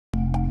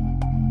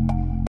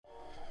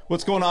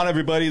What's going on,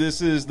 everybody?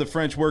 This is the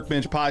French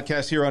Workbench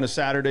podcast here on a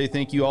Saturday.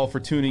 Thank you all for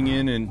tuning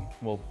in, and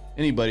well,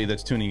 anybody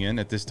that's tuning in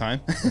at this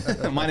time.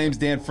 My name's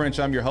Dan French.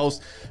 I'm your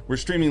host. We're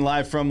streaming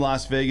live from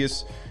Las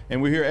Vegas,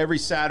 and we're here every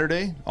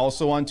Saturday,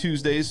 also on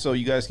Tuesdays, so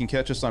you guys can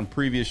catch us on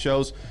previous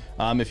shows.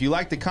 If you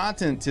like the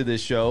content to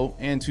this show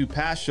and to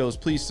past shows,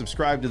 please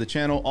subscribe to the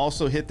channel.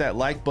 Also, hit that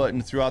like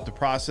button throughout the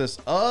process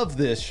of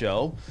this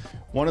show.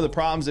 One of the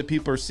problems that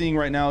people are seeing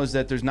right now is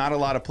that there's not a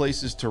lot of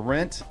places to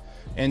rent.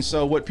 And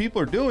so what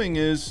people are doing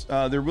is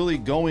they're really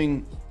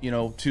going,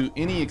 to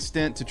any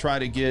extent to try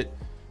to get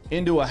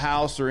into a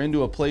house or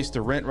into a place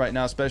to rent right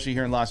now, especially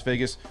here in Las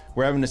Vegas.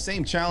 We're having the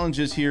same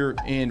challenges here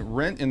in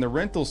the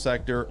rental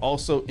sector,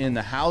 also in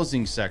the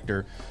housing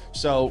sector.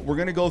 So we're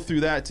going to go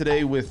through that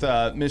today with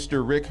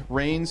Mr. Rick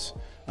Rains.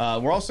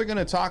 We're also going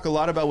to talk a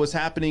lot about what's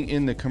happening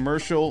in the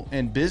commercial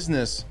and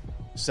business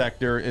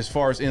sector as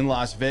far as in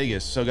Las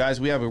Vegas. So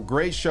guys, we have a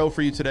great show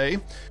for you today.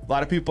 A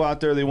lot of people out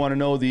there, they want to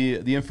know the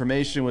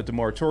information with the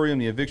moratorium,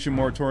 the eviction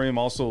moratorium,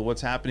 also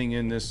what's happening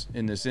in this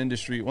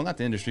industry. Well, not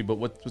the industry, but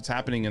what's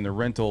happening in the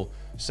rental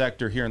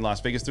sector here in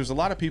Las Vegas. There's a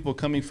lot of people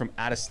coming from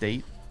out of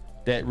state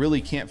that really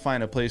can't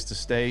find a place to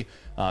stay,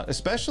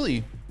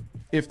 especially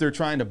if they're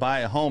trying to buy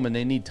a home and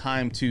they need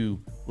time to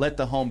let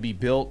the home be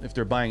built if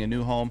they're buying a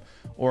new home,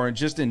 or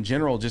just in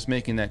general, just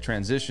making that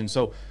transition.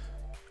 So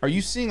are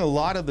you seeing a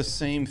lot of the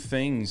same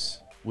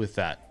things with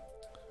that?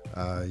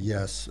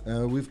 Yes,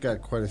 we've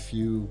got quite a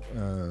few.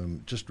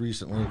 Just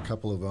recently, a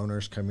couple of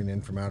owners coming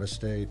in from out of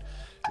state.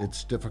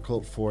 It's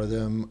difficult for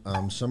them.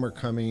 Some are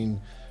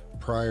coming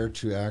prior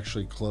to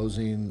actually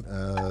closing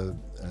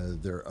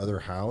their other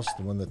house,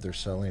 the one that they're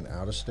selling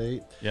out of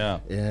state. Yeah.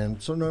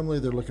 And so normally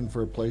they're looking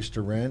for a place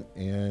to rent,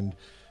 and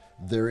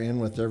they're in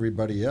with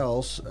everybody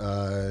else.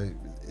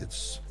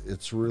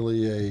 It's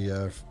really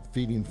a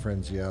feeding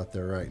frenzy out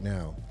there right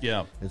now.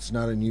 Yeah. It's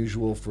not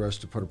unusual for us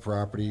to put a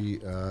property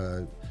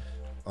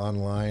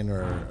online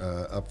or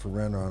up for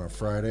rent on a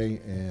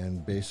Friday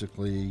and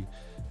basically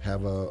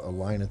have a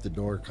line at the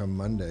door come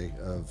Monday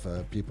of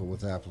people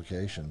with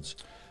applications.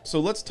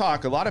 So let's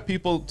talk. A lot of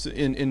people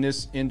in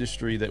this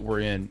industry that we're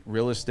in,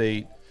 real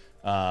estate,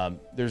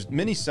 there's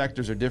many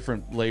sectors or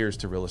different layers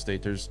to real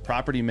estate. There's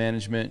property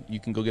management. You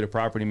can go get a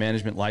property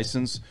management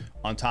license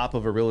on top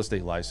of a real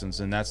estate license,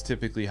 and that's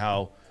typically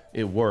how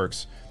it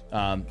works.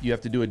 You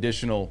have to do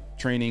additional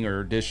training or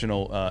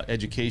additional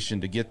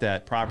education to get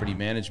that property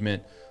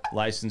management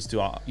license to,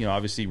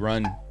 obviously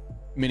run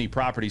many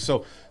properties.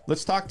 So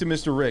let's talk to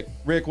Mr. Rick.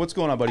 Rick, what's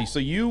going on, buddy? So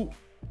you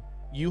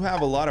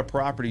have a lot of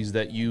properties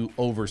that you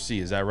oversee.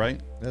 Is that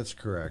right? That's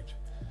correct.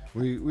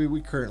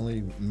 We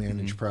currently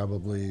manage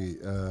probably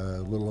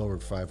a little over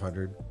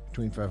 500,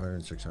 between 500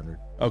 and 600.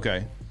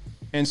 Okay.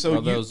 And so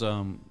are those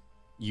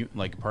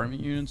like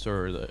apartment units,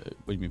 or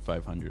what do you mean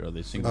 500? Are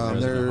they single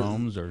resident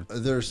homes, or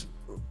there's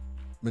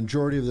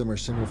majority of them are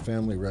single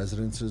family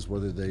residences,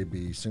 whether they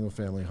be single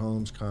family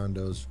homes,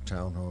 condos,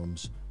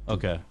 townhomes.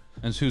 Okay.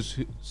 And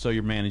so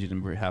you're managing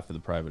on behalf of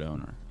the private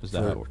owner? Is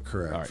that how it works?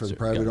 Correct. Right, for the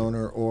private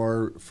owner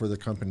or for the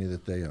company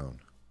that they own.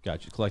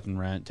 Gotcha. Collecting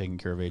rent, taking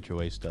care of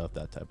HOA stuff,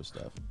 that type of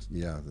stuff.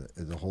 Yeah,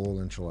 the whole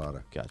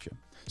enchilada. Gotcha.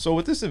 So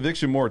with this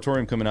eviction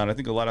moratorium coming out, I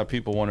think a lot of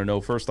people want to know,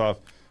 first off,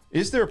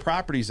 is there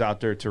properties out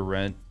there to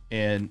rent?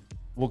 And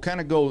we'll kind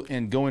of go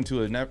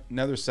into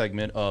another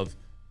segment of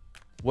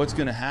what's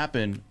going to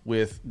happen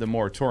with the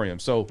moratorium.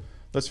 So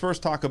let's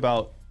first talk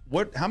about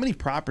how many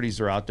properties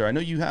are out there. I know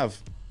you have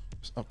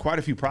quite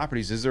a few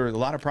properties. Is there a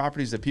lot of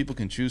properties that people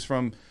can choose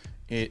from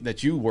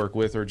that you work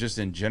with, or just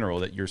in general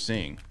that you're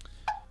seeing?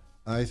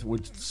 I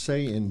would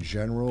say in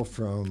general,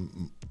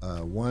 from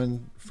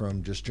one,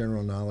 from just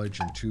general knowledge,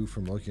 and two,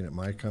 from looking at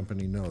my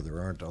company, no, there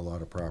aren't a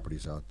lot of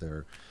properties out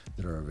there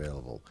that are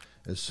available.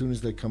 As soon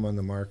as they come on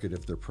the market,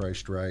 if they're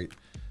priced right,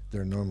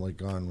 they're normally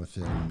gone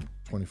within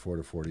 24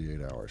 to 48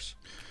 hours.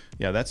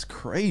 Yeah, that's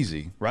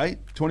crazy, right?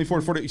 24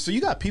 to 40. So you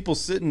got people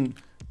sitting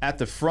at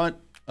the front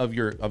of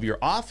your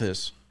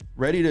office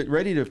ready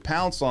to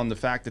pounce on the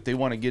fact that they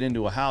want to get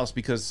into a house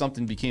because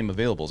something became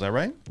available. Is that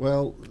right?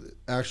 Well,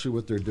 actually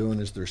what they're doing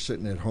is they're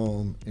sitting at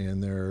home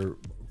and they're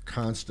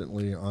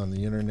constantly on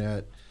the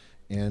internet,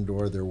 and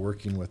or they're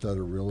working with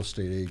other real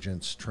estate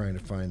agents trying to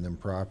find them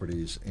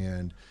properties.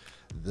 And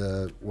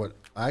what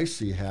I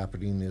see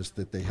happening is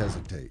that they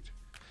hesitate.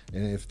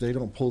 And if they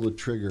don't pull the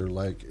trigger,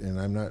 and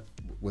I'm not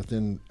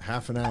within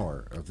half an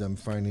hour of them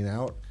finding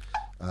out,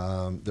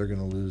 they're going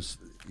to lose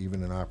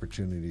even an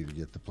opportunity to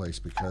get the place,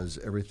 because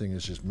everything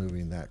is just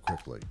moving that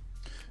quickly.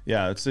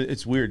 Yeah,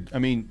 it's weird. I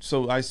mean,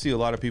 so I see a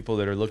lot of people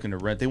that are looking to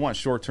rent. They want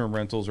short-term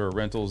rentals or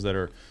rentals that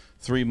are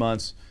 3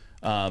 months.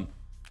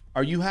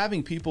 Are you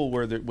having people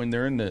where when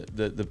they're in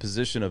the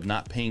position of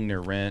not paying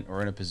their rent,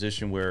 or in a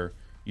position where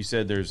you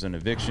said there's an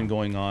eviction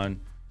going on?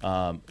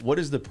 What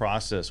is the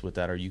process with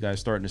that? Are you guys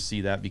starting to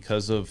see that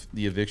because of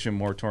the eviction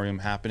moratorium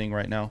happening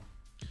right now?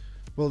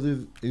 Well,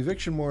 the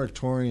eviction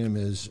moratorium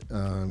is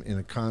in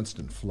a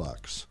constant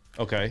flux.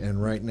 Okay.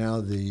 And right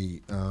now,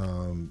 the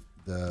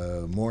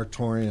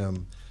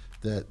moratorium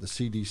that the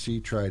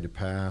CDC tried to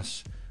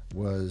pass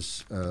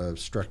was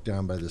struck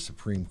down by the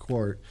Supreme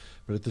Court.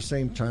 But at the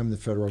same time, the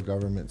federal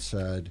government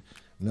said,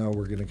 no,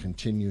 we're going to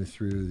continue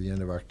through the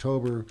end of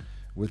October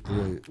with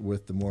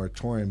the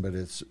moratorium. But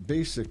it's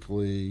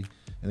basically,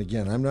 and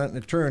again, I'm not an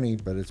attorney,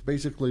 but it's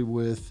basically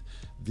with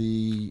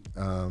the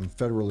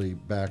federally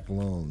backed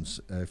loans.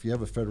 If you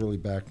have a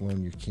federally backed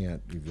loan, you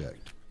can't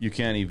evict. You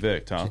can't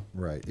evict, huh?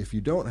 Right. If you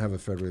don't have a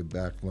federally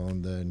backed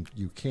loan, then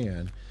you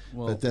can.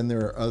 Well, but then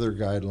there are other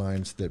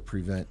guidelines that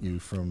prevent you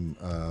from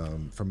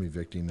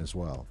evicting as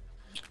well.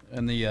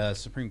 And the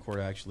Supreme Court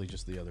actually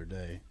just the other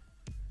day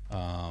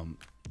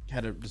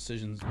had a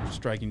decision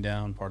striking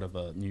down part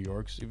of New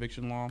York's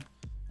eviction law.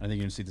 I think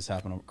you're gonna see this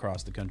happen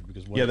across the country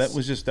because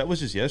that was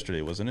just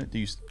yesterday, wasn't it?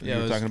 You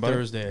were talking about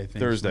Thursday, I think.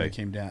 Thursday It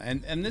came down,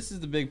 and this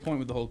is the big point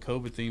with the whole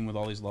COVID theme with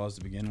all these laws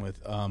to begin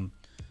with,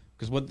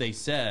 because what they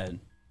said,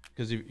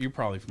 because you're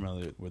probably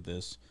familiar with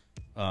this,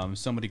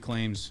 somebody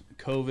claims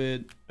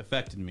COVID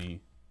affected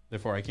me,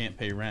 therefore I can't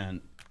pay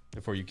rent,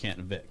 therefore you can't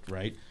evict,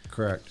 right?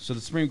 Correct. So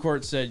the Supreme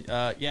Court said,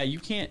 yeah, you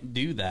can't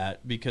do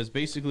that because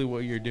basically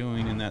what you're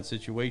doing in that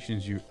situation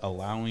is you're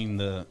allowing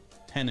the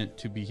tenant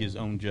to be his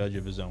own judge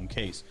of his own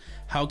case.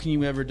 How can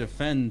you ever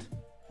defend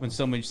when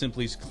somebody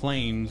simply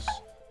claims,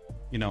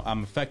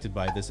 I'm affected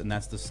by this, and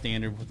that's the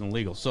standard within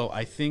legal? So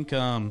I think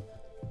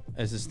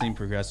as this thing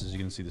progresses, you're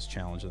going to see this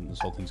challenge, and this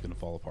whole thing's going to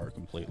fall apart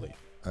completely.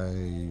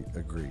 I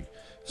agree.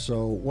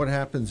 So what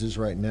happens is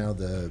right now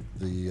the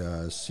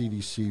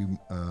CDC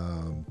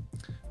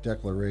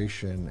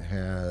declaration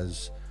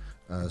has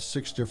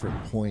 6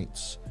 different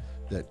points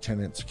that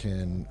tenants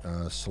can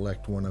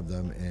select one of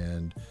them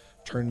and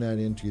turn that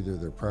into either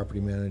their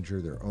property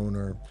manager, their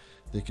owner.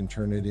 They can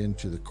turn it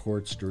into the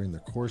courts during the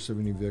course of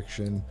an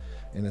eviction,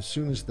 and as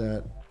soon as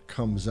that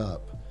comes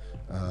up,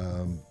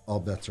 all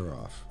bets are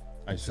off.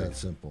 It's that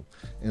simple.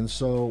 And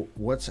so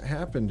what's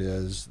happened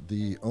is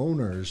the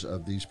owners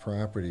of these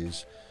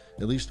properties,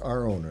 at least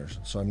our owners,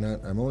 so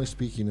I'm only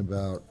speaking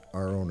about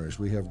our owners.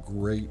 We have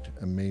great,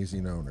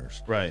 amazing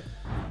owners. Right.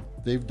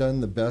 They've done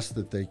the best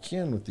that they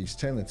can with these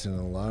tenants. In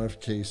a lot of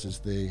cases,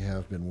 they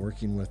have been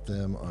working with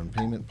them on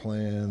payment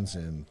plans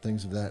and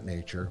things of that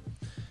nature.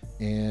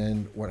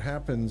 And what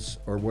happens,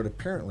 or what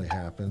apparently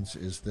happens,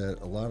 is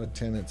that a lot of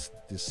tenants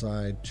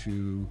decide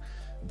to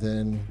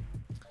then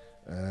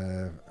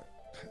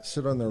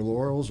sit on their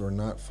laurels or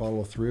not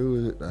follow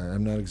through.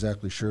 I'm not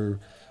exactly sure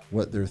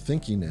what their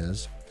thinking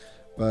is,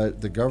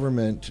 but the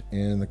government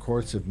and the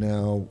courts have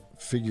now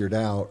figured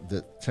out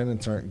that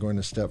tenants aren't going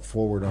to step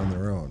forward on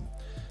their own.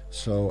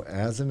 So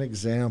as an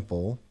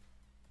example,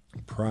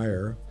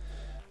 prior,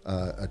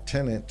 a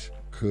tenant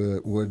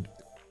would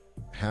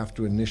have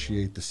to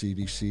initiate the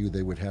CDC.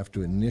 They would have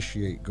to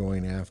initiate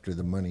going after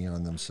the money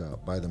on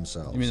by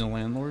themselves. You mean the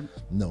landlord?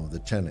 No, the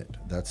tenant.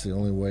 That's the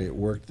only way it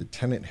worked. The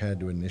tenant had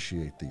to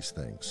initiate these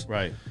things.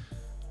 Right.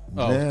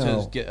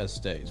 To get a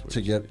stay.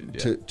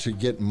 To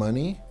get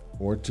money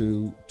or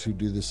to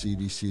do the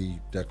CDC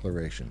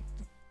declaration.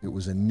 It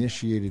was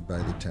initiated by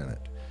the tenant.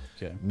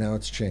 Okay. Now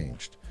it's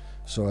changed.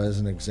 So as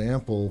an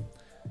example,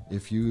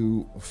 if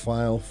you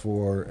file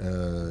for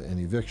an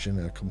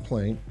eviction, a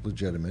complaint,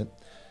 legitimate,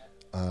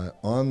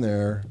 on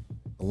there,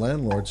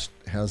 Landlords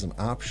has an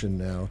option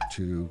now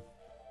to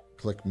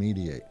click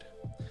mediate.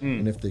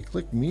 And if they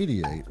click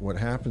mediate, what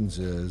happens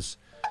is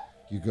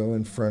you go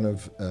in front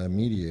of a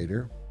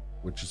mediator,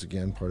 which is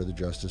again part of the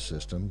justice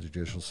system,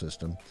 judicial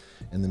system,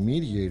 and the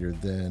mediator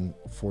then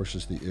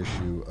forces the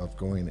issue of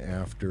going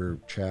after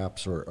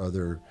CHAPs or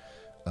other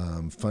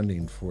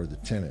funding for the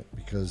tenant,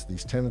 because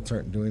these tenants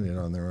aren't doing it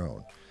on their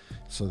own.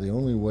 So the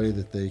only way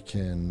that they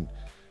can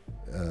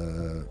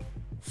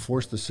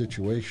force the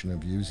situation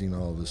of using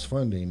all this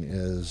funding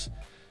is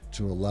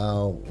to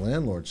allow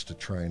landlords to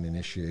try and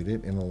initiate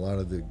it. And a lot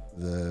of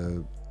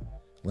the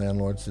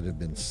landlords that have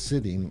been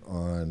sitting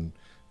on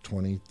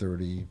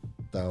 $20,000,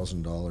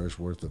 $30,000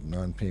 worth of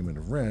non-payment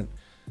of rent,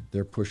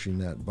 they're pushing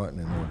that button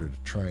in order to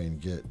try and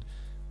get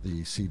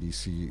the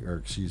CDC, or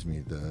excuse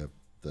me,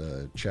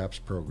 the CHAPS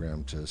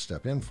program to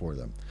step in for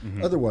them.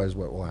 Otherwise,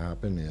 what will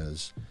happen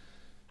is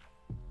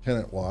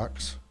tenant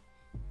walks,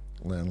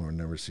 landlord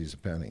never sees a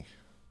penny.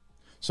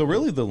 So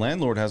really the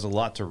landlord has a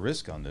lot to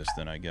risk on this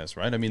then, I guess,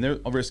 right? I mean, they're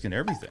risking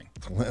everything.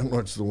 The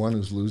landlord's the one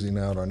who's losing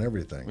out on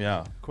everything.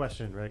 Yeah.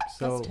 Question, Rick.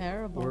 So That's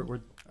terrible. We're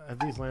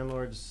these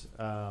landlords,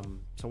 so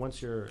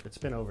once it's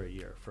been over a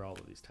year for all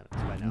of these tenants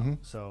by now.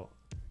 So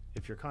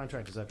if your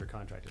contract is up, your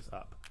contract is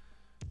up.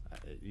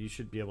 You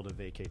should be able to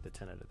vacate the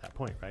tenant at that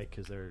point, right?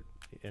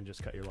 And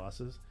just cut your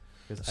losses.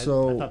 Because I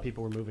thought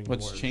people were moving more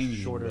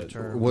shorter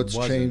term.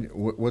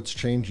 What's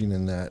changing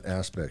in that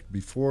aspect?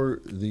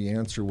 Before, the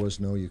answer was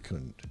no, you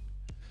couldn't.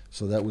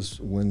 So that was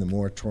when the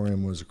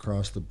moratorium was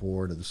across the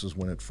board. This is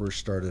when it first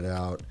started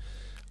out.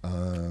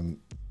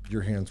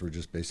 Your hands were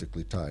just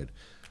basically tied.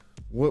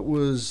 What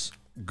was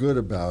good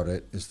about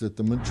it is that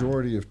the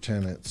majority of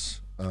tenants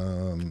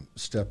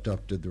stepped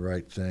up, did the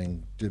right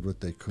thing, did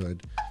what they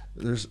could.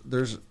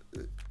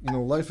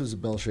 Life is a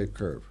bell-shaped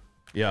curve.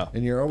 Yeah.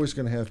 And you're always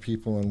going to have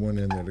people on one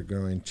end that are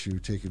going to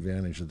take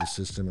advantage of the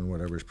system and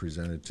whatever's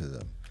presented to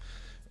them.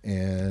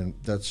 And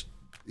that's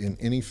in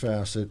any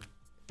facet,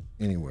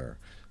 anywhere.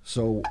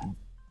 So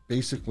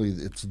basically,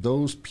 it's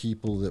those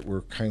people that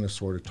we're kind of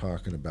sort of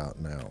talking about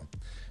now.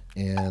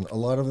 And a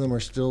lot of them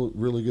are still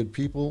really good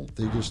people.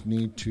 They just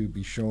need to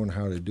be shown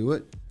how to do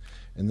it.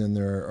 And then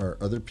there are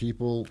other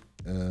people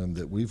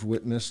that we've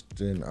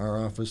witnessed in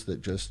our office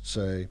that just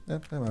say,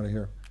 I'm out of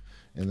here.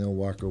 And they'll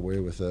walk away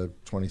with a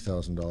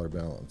 $20,000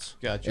 balance.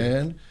 Gotcha.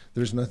 And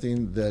there's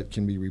nothing that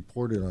can be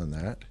reported on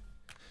that.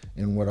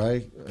 And what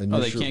I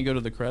initially... they can't go to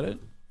the credit?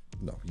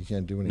 No, you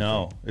can't do anything.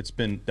 No, it's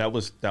been that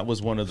was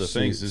one of the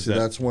things. Is that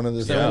that's one of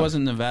the So it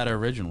wasn't Nevada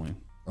originally.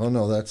 Oh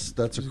no, that's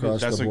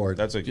across the board.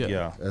 That's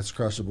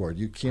across the board.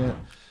 You can't.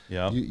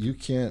 Yeah. You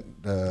can't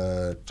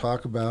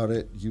talk about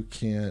it. You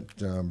can't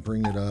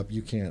bring it up.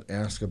 You can't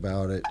ask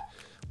about it.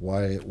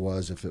 Why it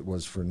was, if it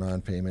was for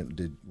non-payment,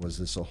 was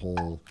this a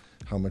whole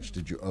how much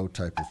did you owe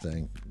type of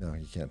thing? No,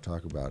 you can't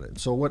talk about it.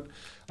 So what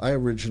I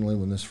originally,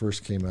 when this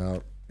first came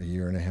out a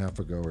year and a half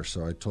ago or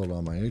so, I told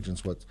all my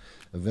agents what's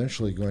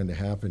eventually going to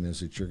happen is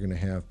that you're going to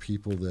have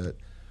people that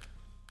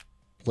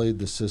played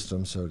the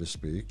system, so to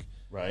speak,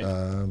 right,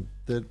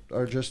 that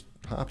are just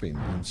hopping.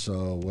 And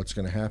so what's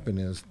going to happen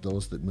is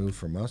those that move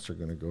from us are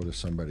going to go to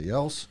somebody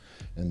else,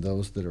 and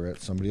those that are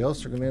at somebody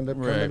else are going to end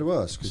up coming to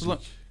us. So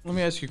let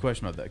me ask you a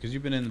question about that, because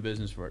you've been in the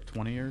business for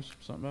 20 years,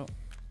 something about?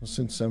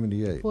 Since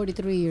 78.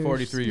 43 years.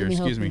 43 years,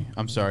 excuse me.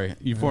 I'm sorry.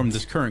 You formed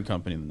this current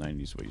company in the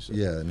 90s, what you said.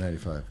 Yeah,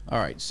 95. All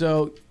right.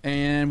 So,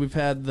 and we've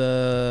had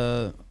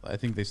I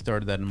think they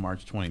started that in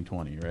March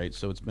 2020, right?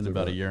 So it's been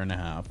about a year and a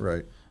half.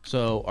 Right.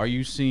 So are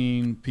you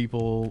seeing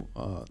people,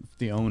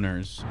 the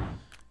owners,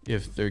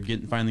 if they're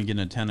finally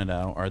getting a tenant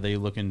out, are they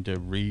looking to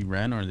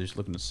re-rent or are they just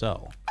looking to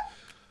sell?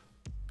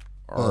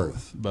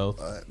 Both.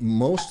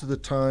 Most of the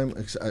time,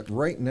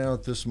 right now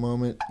at this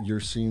moment, you're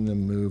seeing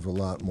them move a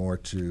lot more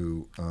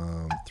to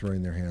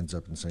throwing their hands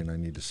up and saying, I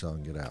need to sell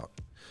and get out.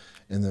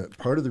 And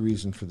part of the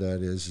reason for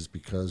that is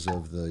because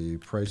of the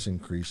price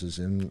increases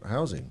in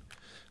housing.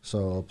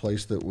 So a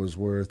place that was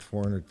worth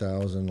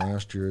 $400,000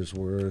 last year is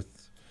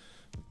worth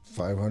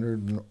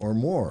 $500 or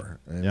more.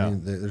 I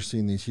mean, they're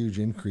seeing these huge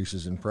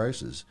increases in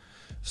prices.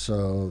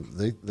 So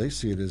they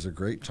see it as a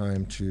great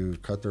time to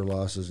cut their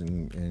losses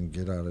and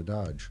get out of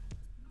Dodge.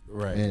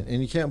 Right.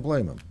 And you can't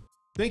blame them.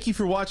 Thank you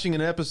for watching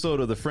an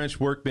episode of the French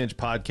Workbench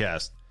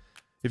podcast.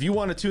 If you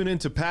want to tune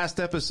into past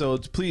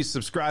episodes, please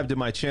subscribe to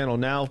my channel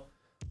now.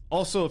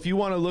 Also, if you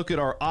want to look at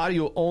our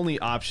audio-only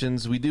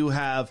options, we do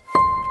have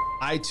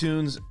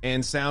iTunes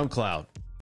and SoundCloud.